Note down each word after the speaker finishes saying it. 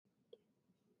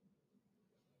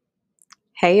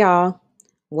Hey y'all,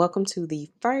 welcome to the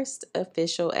first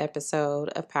official episode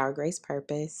of Power Grace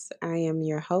Purpose. I am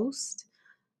your host,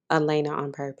 Elena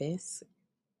on Purpose.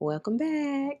 Welcome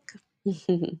back.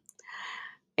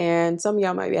 And some of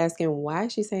y'all might be asking, why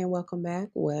is she saying welcome back?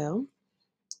 Well,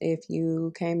 if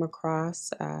you came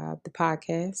across the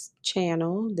podcast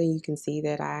channel, then you can see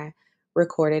that I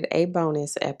recorded a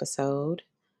bonus episode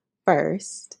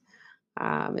first.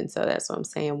 And so that's what I'm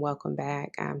saying. Welcome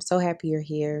back. I'm so happy you're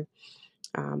here.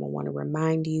 I want to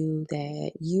remind you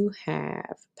that you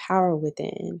have power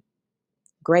within,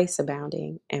 grace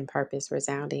abounding, and purpose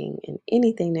resounding. And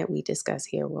anything that we discuss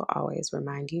here will always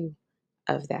remind you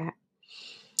of that.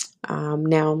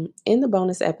 Now, in the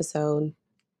bonus episode,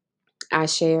 I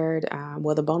shared,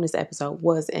 the bonus episode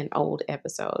was an old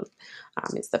episode.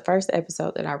 It's the first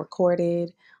episode that I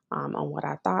recorded on what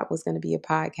I thought was going to be a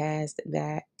podcast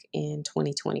back in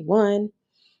 2021.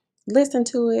 Listened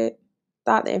to it,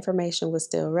 thought the information was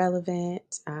still relevant,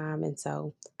 and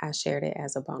so I shared it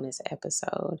as a bonus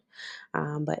episode.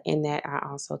 But in that, I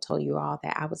also told you all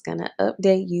that I was going to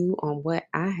update you on what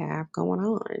I have going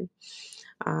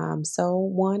on. So,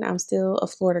 one, I'm still a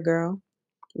Florida girl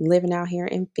living out here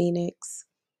in Phoenix,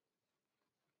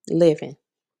 living.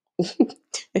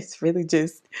 It's really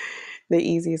just the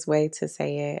easiest way to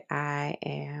say it. I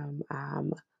am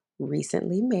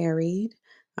recently married.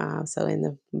 So, in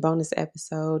the bonus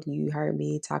episode, you heard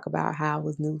me talk about how I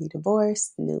was newly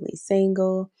divorced, newly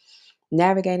single,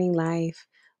 navigating life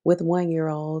with 1 year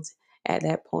old. At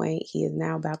that point, he is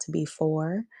now about to be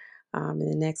four in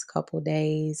the next couple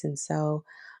days. And so,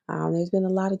 there's been a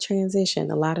lot of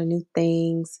transition, a lot of new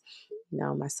things.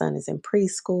 My son is in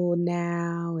preschool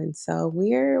now, and so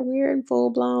we're in full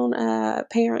blown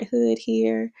parenthood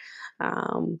here.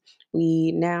 Um,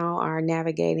 we now are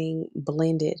navigating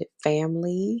blended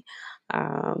family,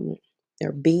 um,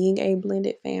 or being a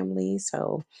blended family.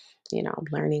 So, I'm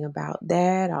learning about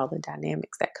that, all the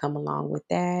dynamics that come along with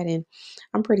that, and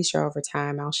I'm pretty sure over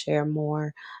time I'll share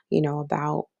more,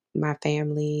 about my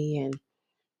family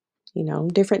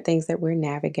and different things that we're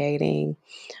navigating.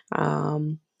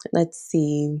 Um, let's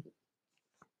see.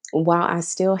 While I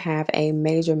still have a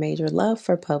major, major love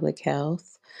for public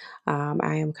health,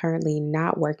 I am currently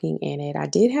not working in it. I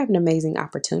did have an amazing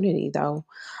opportunity though.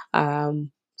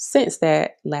 Since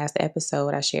that last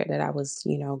episode, I shared that I was,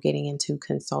 getting into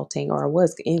consulting or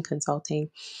was in consulting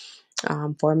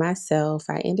for myself.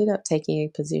 I ended up taking a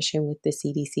position with the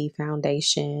CDC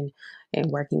Foundation and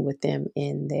working with them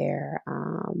in their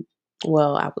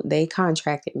they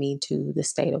contracted me to the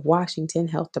state of Washington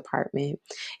Health Department,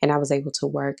 and I was able to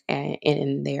work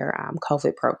in their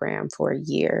COVID program for a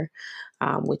year,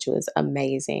 which was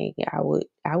amazing.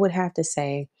 I would have to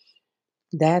say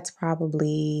that's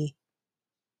probably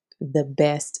the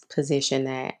best position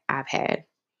that I've had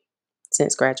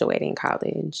since graduating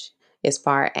college, as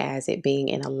far as it being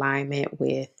in alignment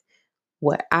with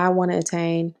what I want to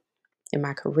attain in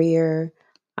my career,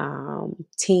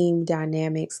 team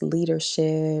dynamics,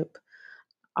 leadership,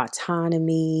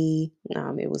 autonomy.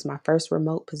 It was my first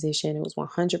remote position. It was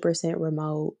 100%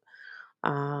 remote.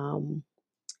 Um,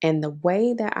 and the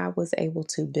way that I was able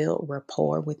to build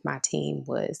rapport with my team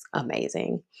was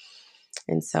amazing.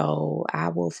 And so I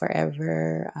will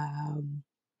forever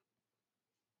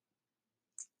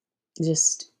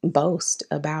just boast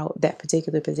about that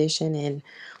particular position and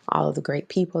all of the great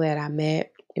people that I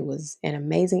met. It was an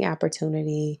amazing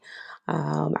opportunity.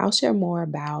 I'll share more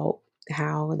about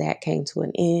how that came to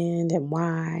an end and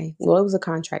why. Well, it was a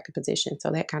contracted position,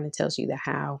 so that kind of tells you the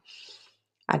how.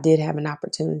 I did have an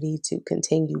opportunity to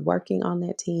continue working on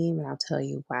that team, and I'll tell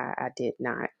you why I did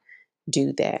not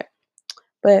do that.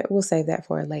 But we'll save that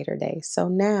for a later day. So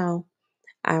now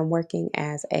I'm working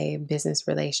as a business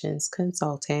relations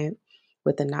consultant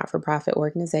with a not for profit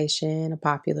organization, a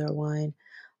popular one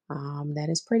that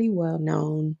is pretty well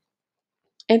known.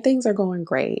 And things are going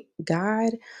great.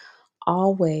 God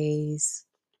always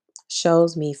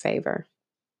shows me favor,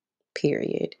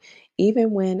 period.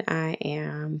 Even when I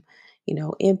am,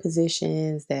 in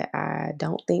positions that I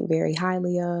don't think very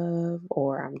highly of,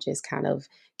 or I'm just kind of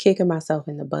kicking myself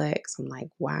in the butt 'cause I'm like,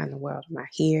 why in the world am I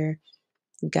here?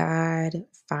 God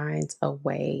finds a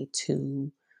way to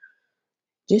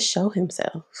just show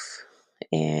himself.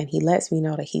 And he lets me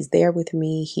know that he's there with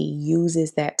me. He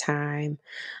uses that time.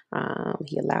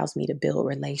 He allows me to build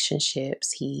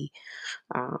relationships. He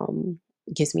um,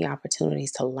 gives me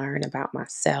opportunities to learn about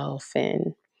myself.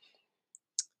 And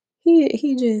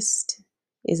he just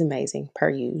is amazing, per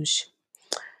usual.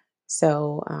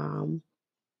 So,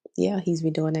 yeah, he's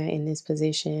been doing that in this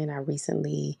position. I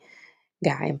recently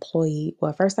got employee.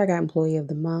 Well, first I got employee of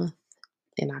the month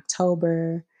in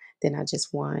October. Then I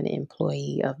just won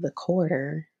Employee of the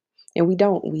Quarter. And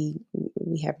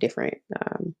we have different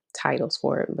titles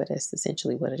for it, but that's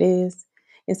essentially what it is.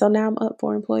 And so now I'm up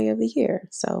for Employee of the Year.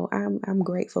 So I'm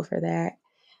grateful for that.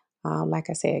 Like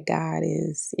I said, God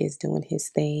is doing His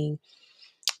thing,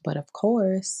 but of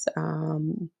course,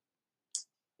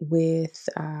 with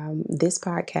this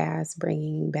podcast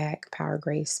bringing back Power,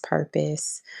 Grace,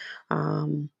 Purpose,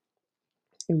 um,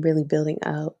 and really building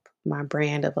up my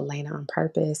brand of Elena on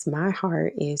Purpose, my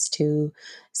heart is to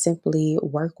simply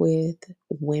work with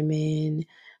women,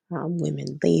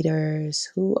 women leaders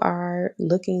who are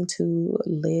looking to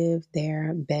live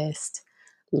their best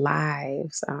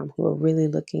lives, who are really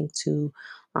looking to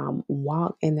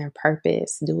walk in their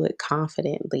purpose, do it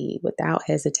confidently, without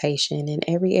hesitation in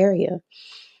every area.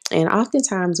 And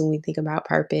oftentimes, when we think about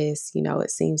purpose,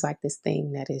 it seems like this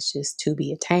thing that is just to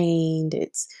be attained.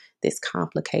 It's this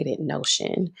complicated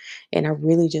notion. And I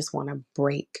really just want to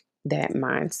break that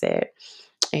mindset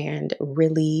and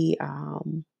really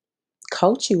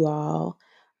coach you all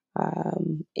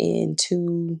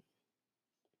into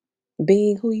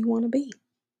being who you want to be,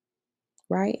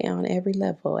 right? On every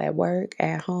level, at work,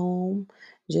 at home,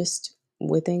 just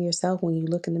within yourself. When you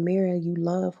look in the mirror, you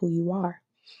love who you are.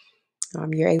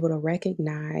 You're able to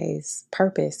recognize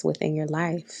purpose within your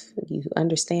life. You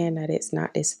understand that it's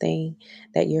not this thing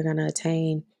that you're going to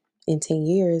attain in 10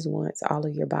 years once all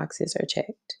of your boxes are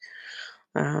checked.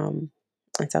 Um,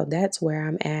 and so that's where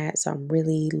I'm at. So I'm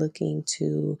really looking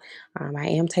to, I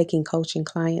am taking coaching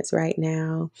clients right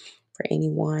now for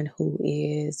anyone who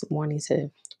is wanting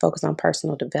to focus on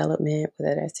personal development,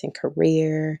 whether that's in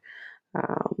career,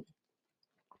 um,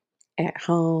 at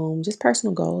home, just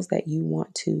personal goals that you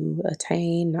want to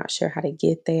attain, not sure how to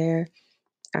get there.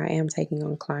 I am taking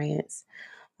on clients.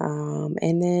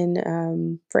 And then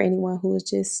for anyone who is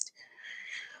just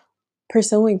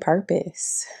pursuing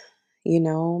purpose,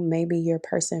 maybe you're a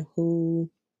person who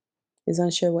is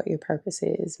unsure what your purpose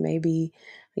is. Maybe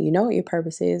you know what your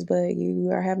purpose is, but you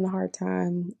are having a hard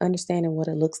time understanding what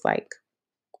it looks like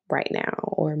right now.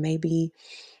 Or maybe,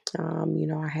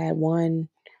 I had one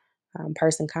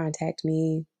person contact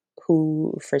me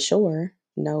who for sure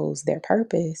knows their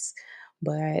purpose,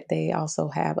 but they also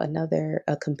have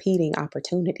a competing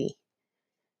opportunity,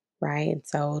 right? And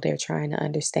so they're trying to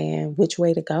understand which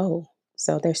way to go.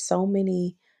 So there's so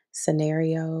many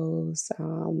scenarios,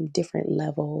 different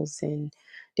levels, and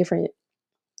different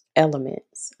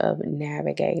elements of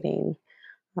navigating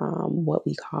what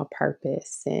we call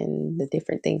purpose and the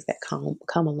different things that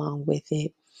come along with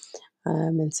it.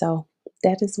 And so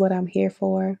that is what I'm here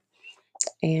for.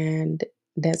 And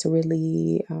that's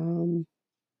really,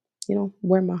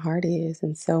 where my heart is.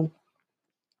 And so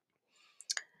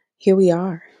here we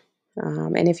are.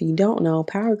 And if you don't know,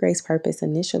 Power Grace Purpose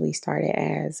initially started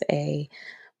as a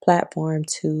platform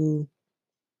to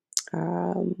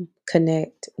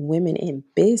connect women in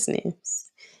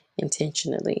business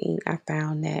intentionally. I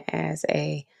found that as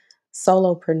a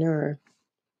solopreneur,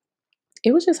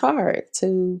 it was just hard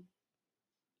to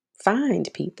find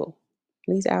people.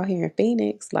 At least out here in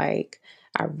Phoenix, like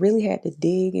I really had to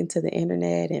dig into the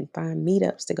internet and find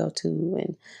meetups to go to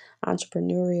and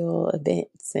entrepreneurial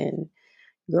events and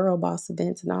girl boss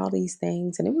events and all these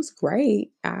things. And it was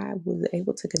great. I was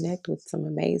able to connect with some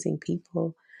amazing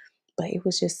people, but it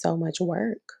was just so much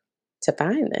work to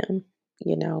find them.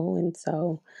 And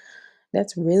so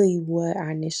that's really what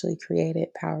I initially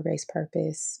created Power Based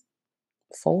Purpose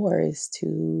for, is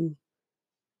to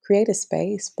create a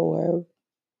space for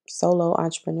solo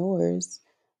entrepreneurs,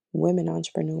 women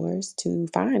entrepreneurs, to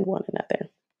find one another,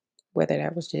 whether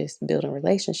that was just building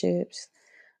relationships,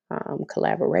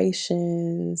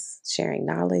 collaborations, sharing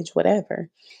knowledge, whatever.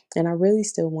 And I really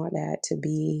still want that to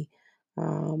be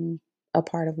um, a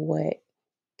part of what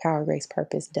Power Grace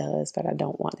Purpose does, but I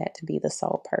don't want that to be the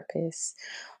sole purpose.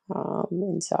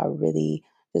 And so I really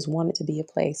just want it to be a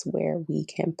place where we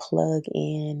can plug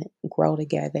in, grow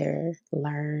together,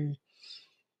 learn,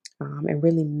 and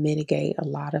really mitigate a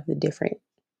lot of the different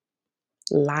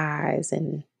lies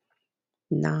and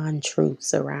non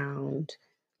truths around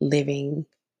living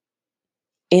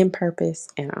in purpose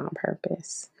and on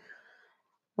purpose.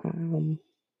 Um,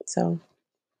 so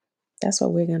that's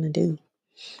what we're going to do.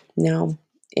 Now,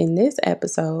 in this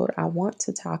episode, I want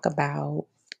to talk about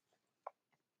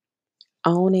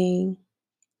owning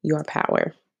your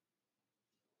power,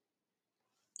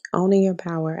 owning your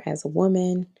power as a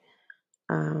woman,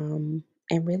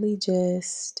 and really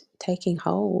just taking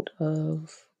hold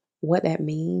of what that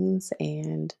means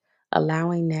and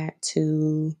allowing that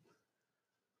to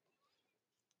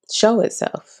show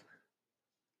itself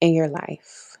in your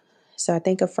life. So I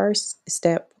think a first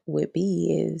step would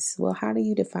be is, well, how do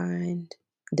you define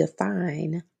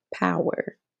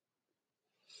power?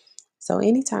 So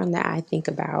anytime that I think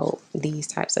about these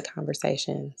types of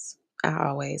conversations, I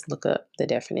always look up the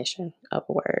definition of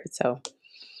a word. So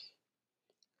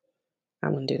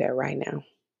I'm going to do that right now.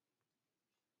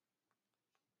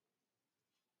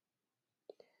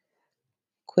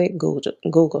 Quick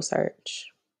Google search.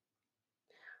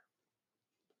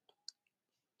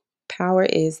 Power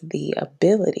is the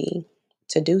ability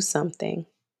to do something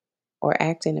or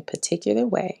act in a particular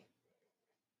way,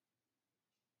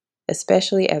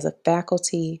 especially as a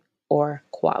faculty or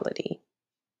quality.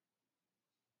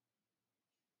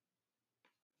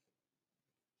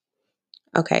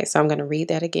 Okay, so I'm going to read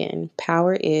that again.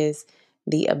 Power is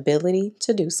the ability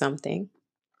to do something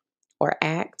or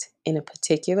act in a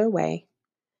particular way,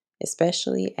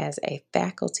 especially as a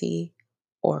faculty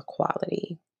or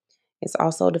quality. It's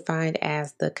also defined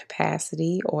as the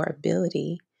capacity or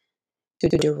ability to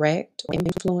direct or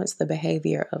influence the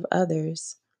behavior of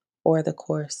others or the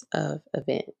course of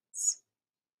events.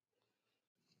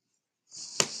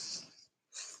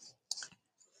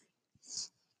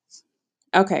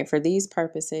 Okay, for these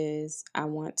purposes, I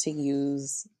want to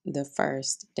use the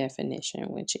first definition,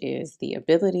 which is the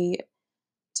ability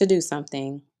to do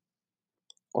something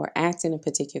or act in a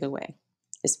particular way,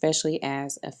 especially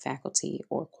as a faculty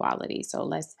or quality. So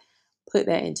let's put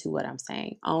that into what I'm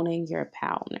saying. Owning your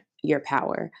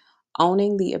power,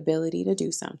 owning the ability to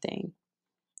do something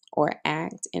or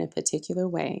act in a particular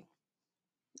way,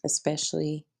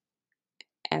 especially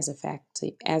as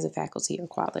a faculty or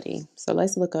quality. So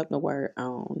let's look up the word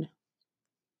own.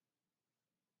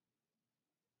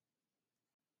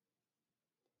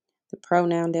 The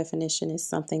pronoun definition is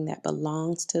something that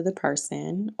belongs to the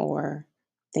person or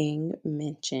thing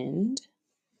mentioned.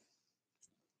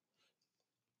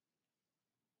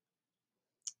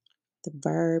 The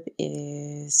verb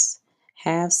is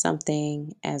have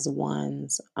something as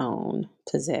one's own,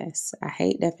 possess. I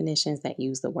hate definitions that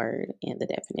use the word in the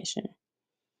definition.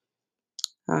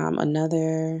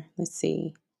 Let's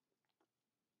see,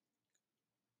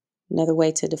 another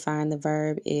way to define the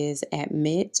verb is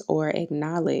admit or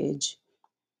acknowledge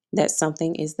that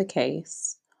something is the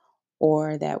case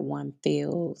or that one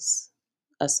feels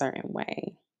a certain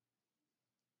way.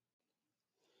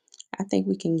 I think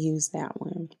we can use that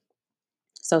one.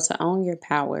 So to own your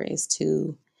power is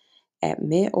to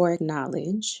admit or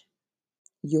acknowledge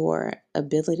your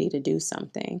ability to do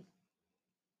something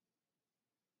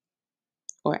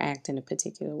or act in a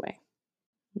particular way.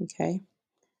 Okay,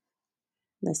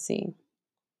 let's see.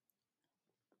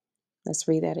 Let's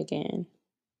read that again.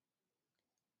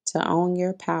 To own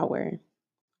your power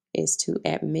is to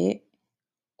admit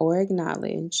or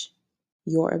acknowledge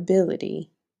your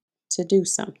ability to do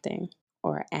something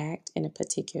or act in a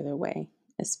particular way,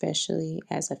 especially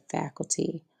as a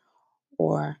faculty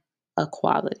or a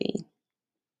quality.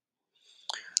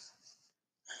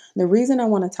 The reason I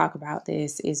want to talk about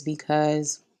this is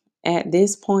because at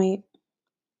this point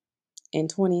in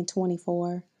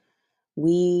 2024,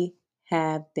 we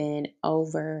have been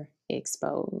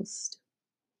overexposed.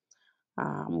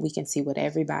 We can see what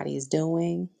everybody is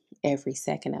doing every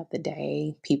second of the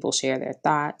day. People share their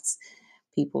thoughts,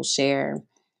 people share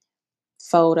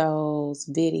photos,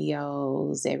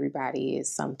 videos. Everybody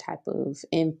is some type of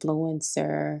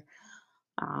influencer.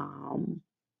 Um,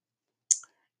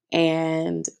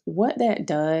 and what that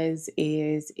does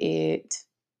is it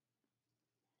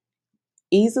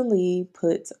easily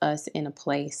puts us in a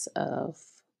place of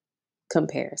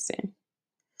comparison.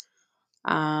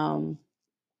 Um,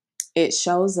 it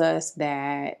shows us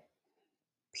that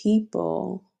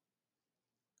people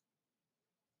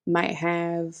might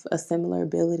have a similar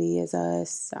ability as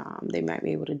us. They might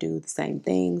be able to do the same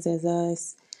things as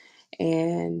us.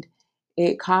 And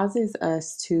it causes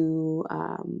us to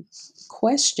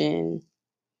question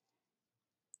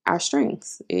our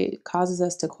strengths. It causes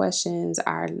us to question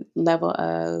our level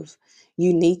of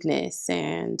uniqueness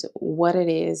and what it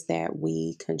is that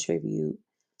we contribute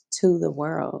to the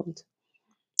world.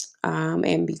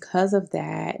 And because of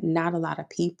that, not a lot of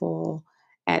people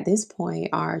at this point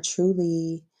are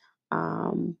truly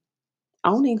um,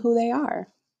 owning who they are.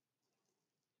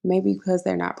 Maybe because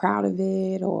they're not proud of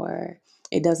it, or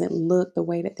it doesn't look the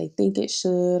way that they think it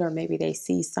should, or maybe they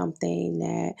see something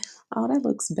that, oh, that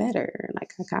looks better.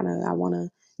 Like I want to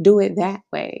do it that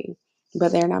way.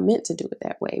 But they're not meant to do it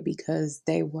that way because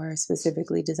they were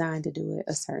specifically designed to do it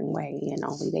a certain way and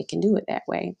only they can do it that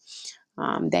way.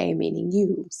 They meaning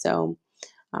you. So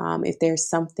if there's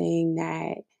something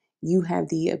that you have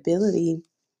the ability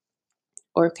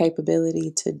or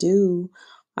capability to do,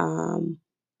 um,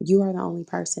 you are the only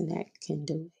person that can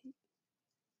do it.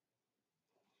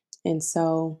 And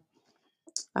so,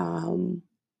 um,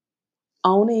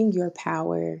 owning your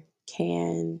power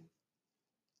can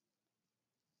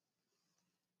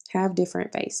have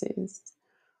different faces,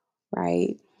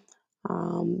 right?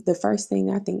 The first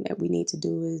thing I think that we need to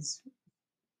do is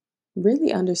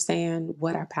really understand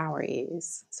what our power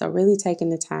is. So, really taking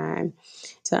the time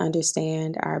to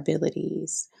understand our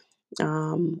abilities,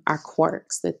 our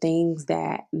quirks, the things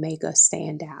that make us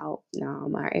stand out,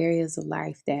 our areas of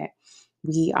life that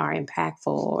we are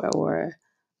impactful or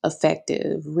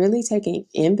effective. Really taking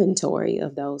inventory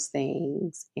of those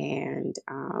things and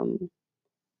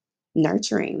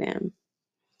nurturing them,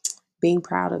 being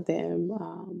proud of them,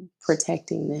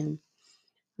 protecting them.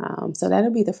 So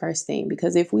that'll be the first thing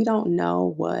because if we don't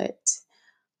know what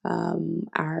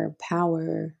our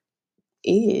power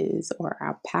is or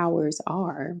our powers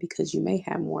are, because you may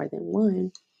have more than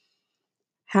one,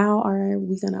 how are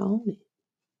we going to own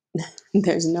it?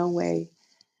 There's no way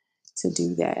to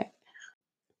do that.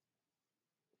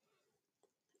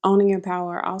 Owning your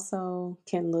power also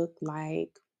can look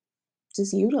like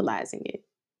just utilizing it,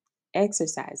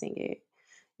 exercising it.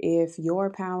 If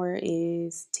your power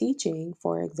is teaching,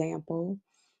 for example,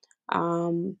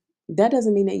 um, that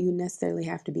doesn't mean that you necessarily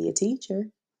have to be a teacher,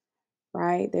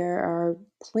 right? There are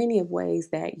plenty of ways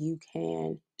that you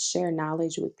can share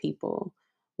knowledge with people,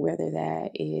 whether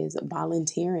that is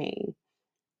volunteering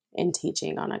and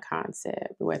teaching on a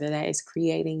concept, whether that is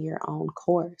creating your own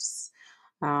course,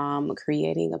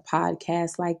 creating a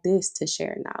podcast like this to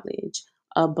share knowledge,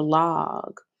 a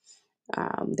blog.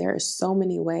 There are so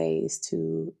many ways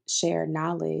to share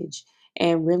knowledge.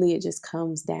 And really, it just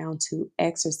comes down to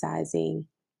exercising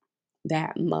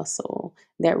that muscle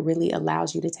that really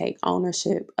allows you to take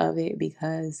ownership of it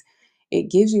because it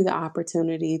gives you the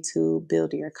opportunity to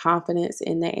build your confidence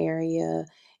in the area.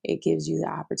 It gives you the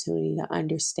opportunity to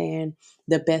understand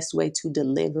the best way to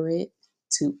deliver it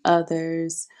to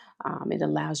others. It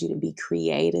allows you to be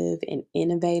creative and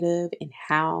innovative in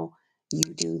how you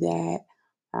do that.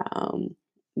 Um,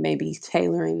 Maybe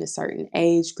tailoring to certain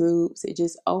age groups. It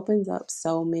just opens up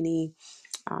so many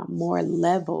more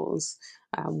levels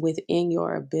within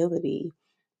your ability.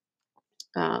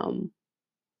 Um,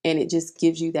 and it just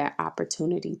gives you that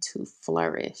opportunity to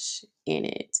flourish in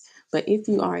it. But if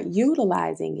you aren't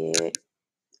utilizing it,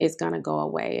 it's going to go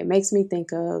away. It makes me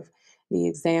think of the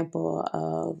example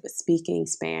of speaking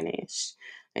Spanish.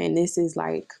 And this is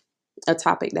like a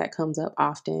topic that comes up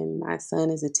often. My son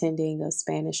is attending a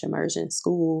Spanish immersion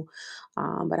school,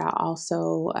 but I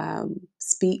also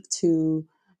speak to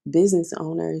business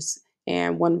owners.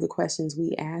 And one of the questions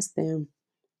we ask them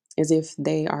is if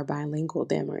they are bilingual,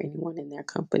 them or anyone in their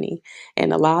company.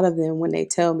 And a lot of them, when they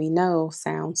tell me no,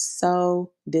 sound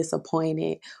so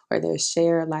disappointed, or they'll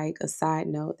share like a side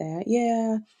note that,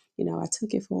 yeah, I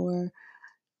took it for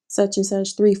such and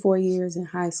such 3, 4 years in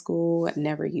high school. I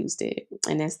never used it.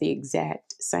 And that's the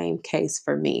exact same case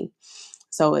for me.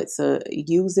 So it's a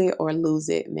use it or lose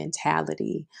it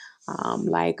mentality.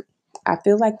 Like, I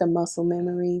feel like the muscle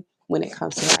memory when it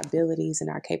comes to our abilities and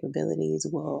our capabilities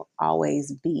will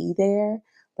always be there.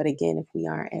 But again, if we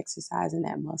aren't exercising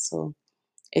that muscle,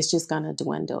 it's just going to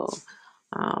dwindle.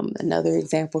 Another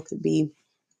example could be,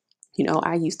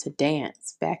 I used to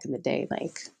dance back in the day,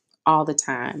 like all the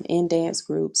time in dance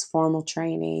groups, formal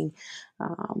training,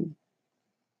 um,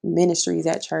 ministries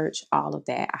at church, all of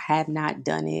that. I have not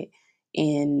done it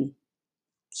in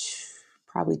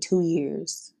probably 2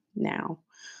 years now.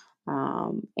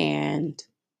 And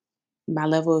my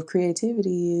level of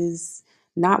creativity is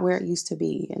not where it used to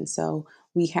be. And so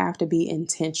we have to be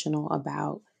intentional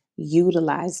about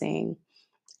utilizing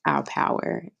our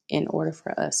power in order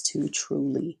for us to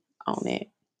truly own it.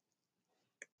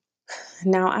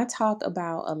 Now, I talk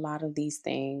about a lot of these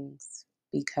things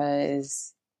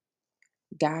because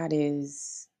God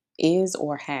is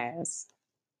or has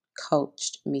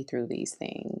coached me through these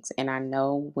things. And I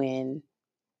know when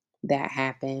that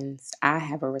happens, I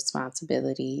have a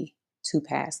responsibility to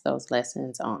pass those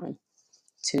lessons on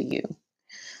to you.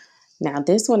 Now,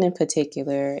 this one in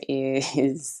particular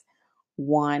is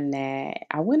one that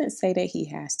I wouldn't say that he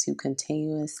has to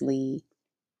continuously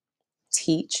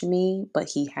teach me, but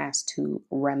he has to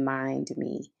remind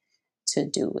me to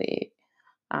do it.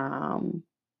 Um,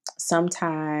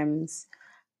 Sometimes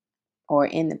or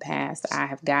in the past, I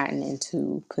have gotten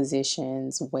into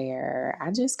positions where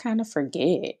I just kind of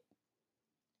forget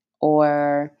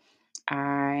or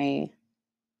I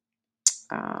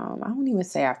I won't even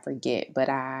say I forget, but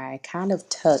I kind of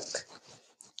tuck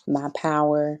my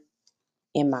power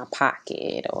in my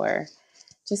pocket or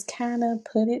just kind of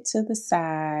put it to the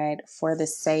side for the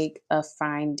sake of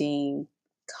finding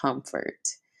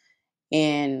comfort.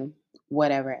 in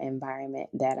whatever environment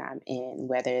that I'm in,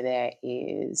 whether that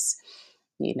is,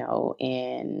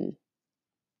 in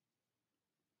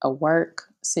a work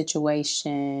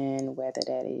situation, whether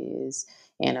that is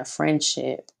in a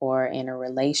friendship or in a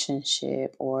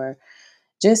relationship or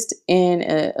just in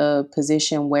a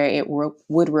position where it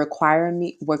would require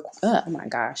me, oh my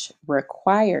gosh,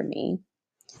 require me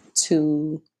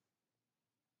to,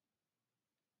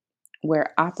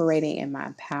 where operating in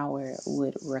my power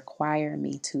would require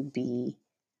me to be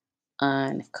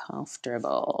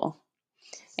uncomfortable.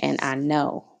 And I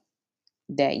know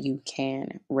that you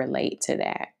can relate to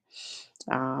that.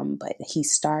 But he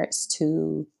starts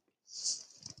to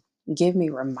give me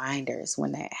reminders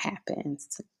when that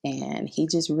happens. And he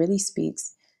just really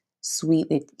speaks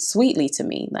sweetly to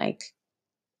me. Like,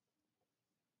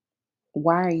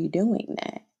 why are you doing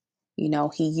that?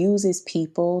 He uses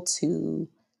people to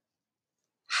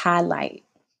highlight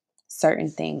certain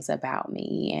things about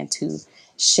me and to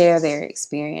share their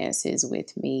experiences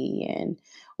with me, and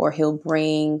or he'll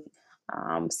bring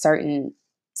certain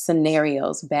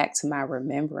scenarios back to my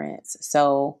remembrance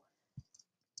so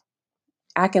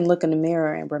I can look in the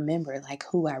mirror and remember like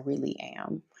who I really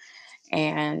am.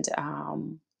 And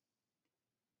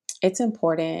it's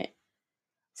important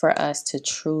for us to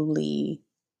truly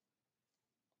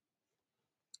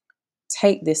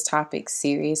take this topic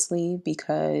seriously,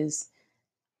 because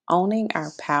owning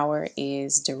our power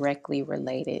is directly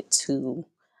related to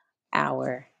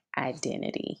our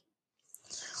identity.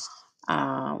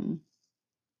 Um,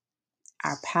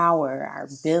 our power, our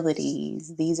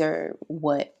abilities, these are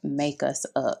what make us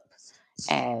up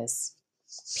as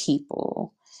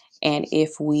people. And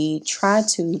if we try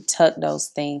to tuck those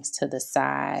things to the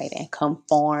side and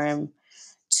conform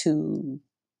to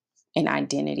an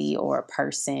identity or a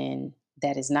person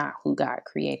that is not who God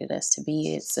created us to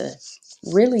be, it's a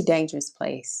really dangerous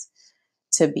place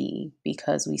to be,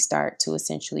 because we start to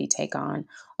essentially take on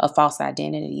a false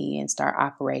identity and start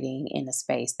operating in a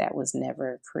space that was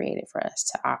never created for us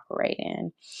to operate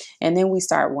in. And then we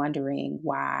start wondering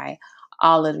why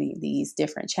all of these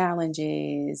different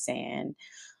challenges and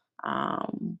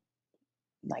um,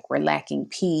 like we're lacking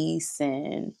peace,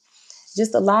 and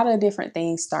just a lot of different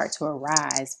things start to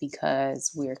arise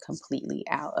because we're completely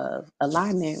out of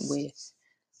alignment with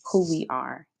who we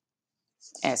are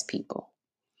as people.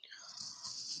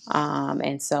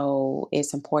 And so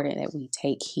it's important that we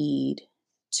take heed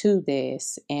to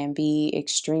this and be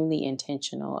extremely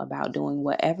intentional about doing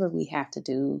whatever we have to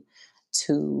do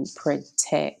to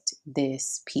protect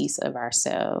this piece of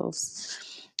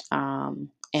ourselves.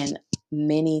 And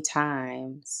many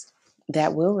times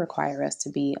that will require us to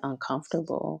be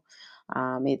uncomfortable.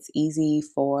 It's easy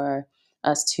for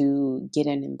us to get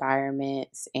in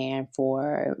environments and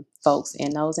for folks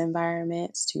in those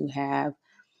environments to have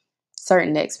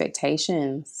certain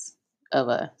expectations of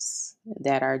us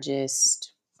that are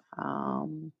just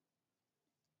um,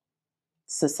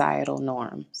 societal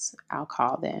norms, I'll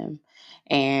call them.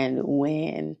 And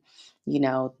when,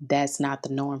 that's not the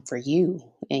norm for you,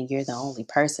 and you're the only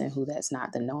person who that's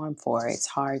not the norm for, it's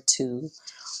hard to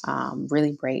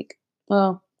really break.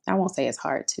 Well, I won't say it's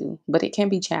hard to, but it can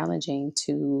be challenging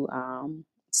to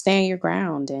stand your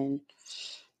ground and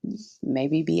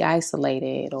maybe be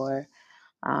isolated or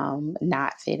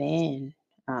not fit in.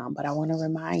 But I want to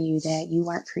remind you that you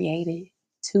weren't created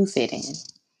to fit in.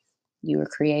 You were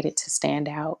created to stand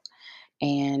out,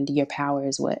 and your power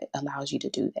is what allows you to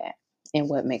do that and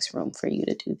what makes room for you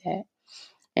to do that.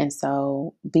 And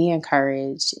so be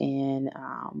encouraged in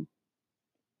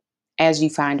as you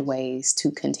find ways to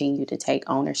continue to take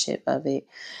ownership of it.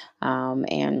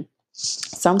 And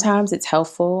sometimes it's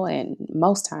helpful, and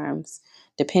most times,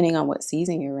 depending on what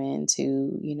season you're in,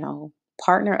 to,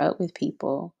 partner up with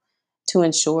people to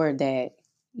ensure that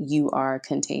you are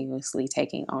continuously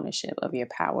taking ownership of your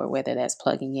power, whether that's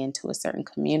plugging into a certain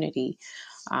community,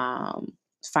 um,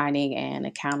 finding an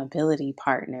accountability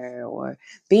partner, or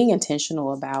being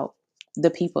intentional about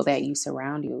the people that you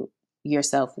surround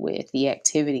yourself with, the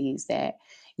activities that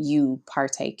you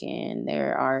partake in.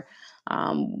 There are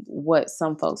what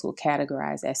some folks will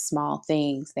categorize as small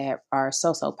things that are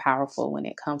so powerful when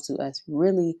it comes to us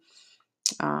really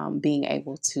being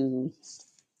able to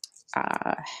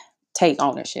uh, take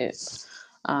ownership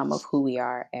of who we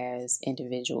are as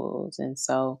individuals. And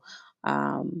so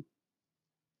um,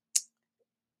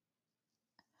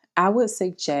 I would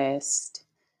suggest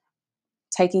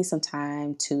taking some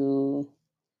time to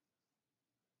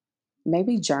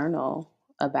maybe journal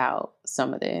about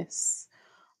some of this,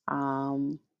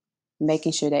 um,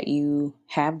 making sure that you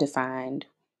have defined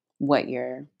what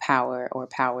your power or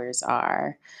powers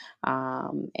are.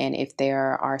 And if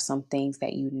there are some things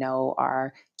that you know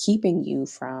are keeping you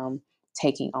from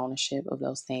taking ownership of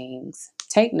those things,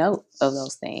 take note of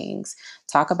those things.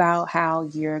 Talk about how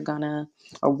you're gonna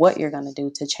or what you're gonna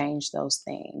do to change those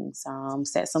things.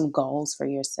 Set some goals for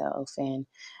yourself and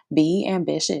be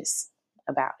ambitious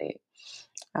about it.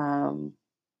 Um,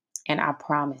 and I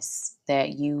promise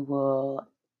that you will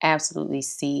absolutely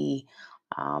see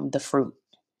the fruit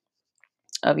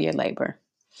of your labor.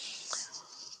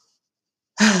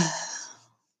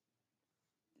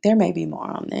 There may be more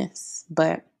on this,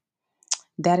 but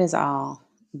that is all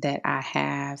that I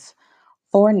have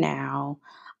for now.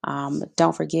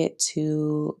 Don't forget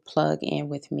to plug in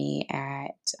with me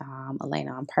at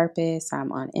Elena on Purpose.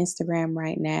 I'm on Instagram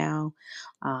right now,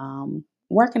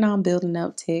 working on building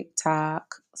up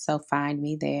TikTok. So find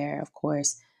me there. Of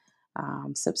course,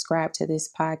 subscribe to this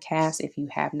podcast if you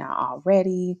have not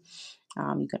already.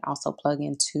 You can also plug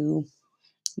into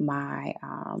my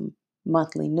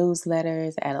monthly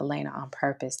newsletters at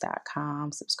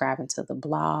elenaonpurpose.com, subscribing to the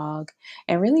blog,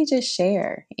 and really just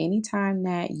share anytime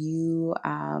that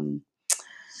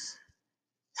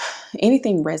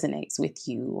anything resonates with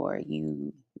you or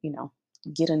you know,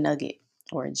 get a nugget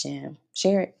or a gem.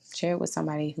 Share it with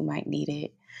somebody who might need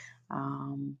it.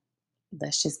 Um,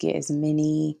 let's just get as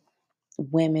many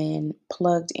women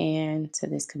plugged in to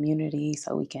this community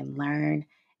so we can learn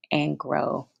and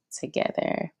grow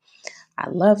together. I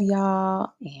love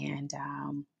y'all, and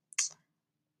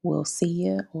we'll see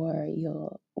you, or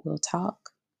we'll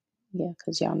talk. Yeah,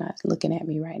 because y'all not looking at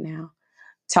me right now.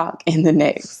 Talk in the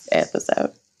next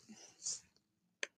episode.